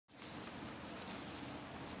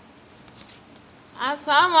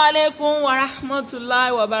Assalamu alaikum wa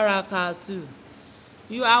rahmatullahi wa barakatuh.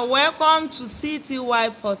 You are welcome to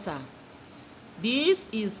CTY Portal. This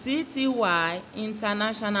is CTY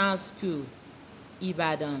International School,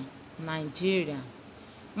 Ibadan, Nigeria.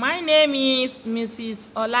 My name is Mrs.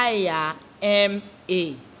 Olaiya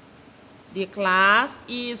M.A. The class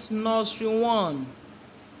is Nursery 1.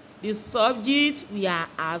 The subject we are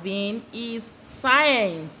having is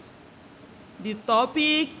science. The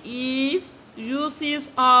topic is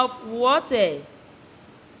uses of water.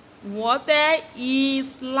 Water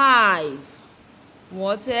is life.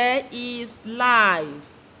 Water is life.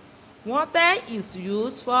 Water is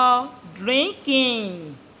used for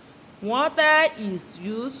drinking. Water is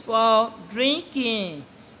used for drinking.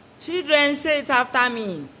 Children, say it after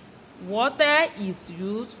me. Water is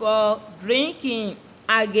used for drinking.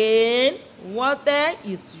 Again, water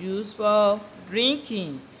is used for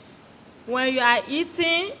drinking. When you are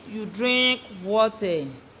eating, you drink water.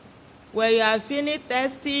 When you are feeling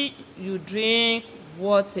thirsty, you drink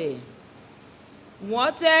water.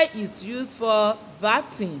 Water is used for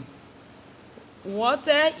bathing.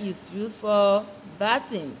 Water is used for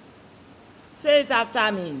bathing. Say it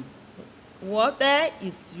after me. Water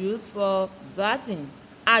is used for bathing.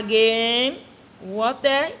 Again,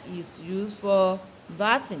 water is used for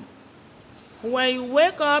bathing. When you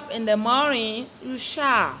wake up in the morning, you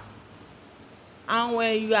shower. And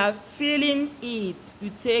when you are feeling it,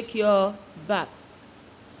 you take your bath.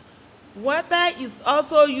 Water is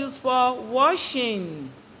also used for washing.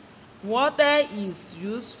 Water is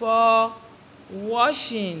used for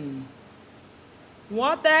washing.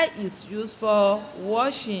 Water is used for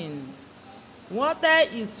washing. Water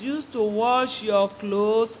is used to wash your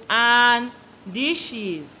clothes and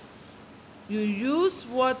dishes. You use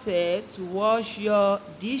water to wash your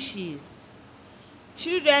dishes.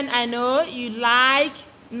 Children, I know you like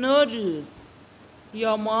noodles.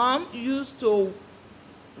 Your mom used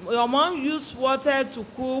water to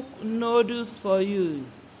cook noodles for you.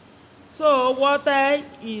 So water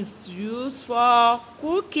is used for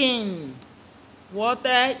cooking.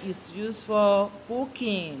 Water is used for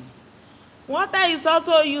cooking. Water is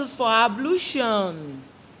also used for ablution.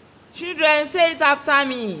 Children, say it after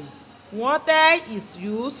me. Water is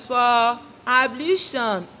used for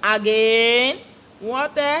ablution. Again,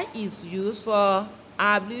 water is used for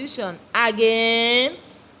ablution. Again,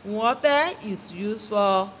 water is used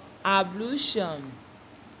for ablution.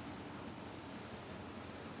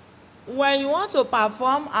 When you want to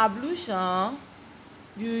perform ablution,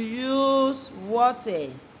 you use water.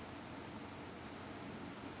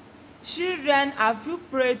 Children, have you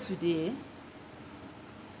prayed today?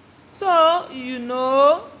 So you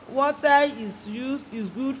know water is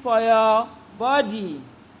good for your body.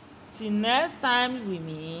 Till next time we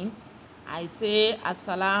meet, I say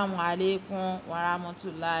Assalamu alaikum wa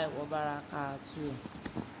rahmatullahi wa barakatuh.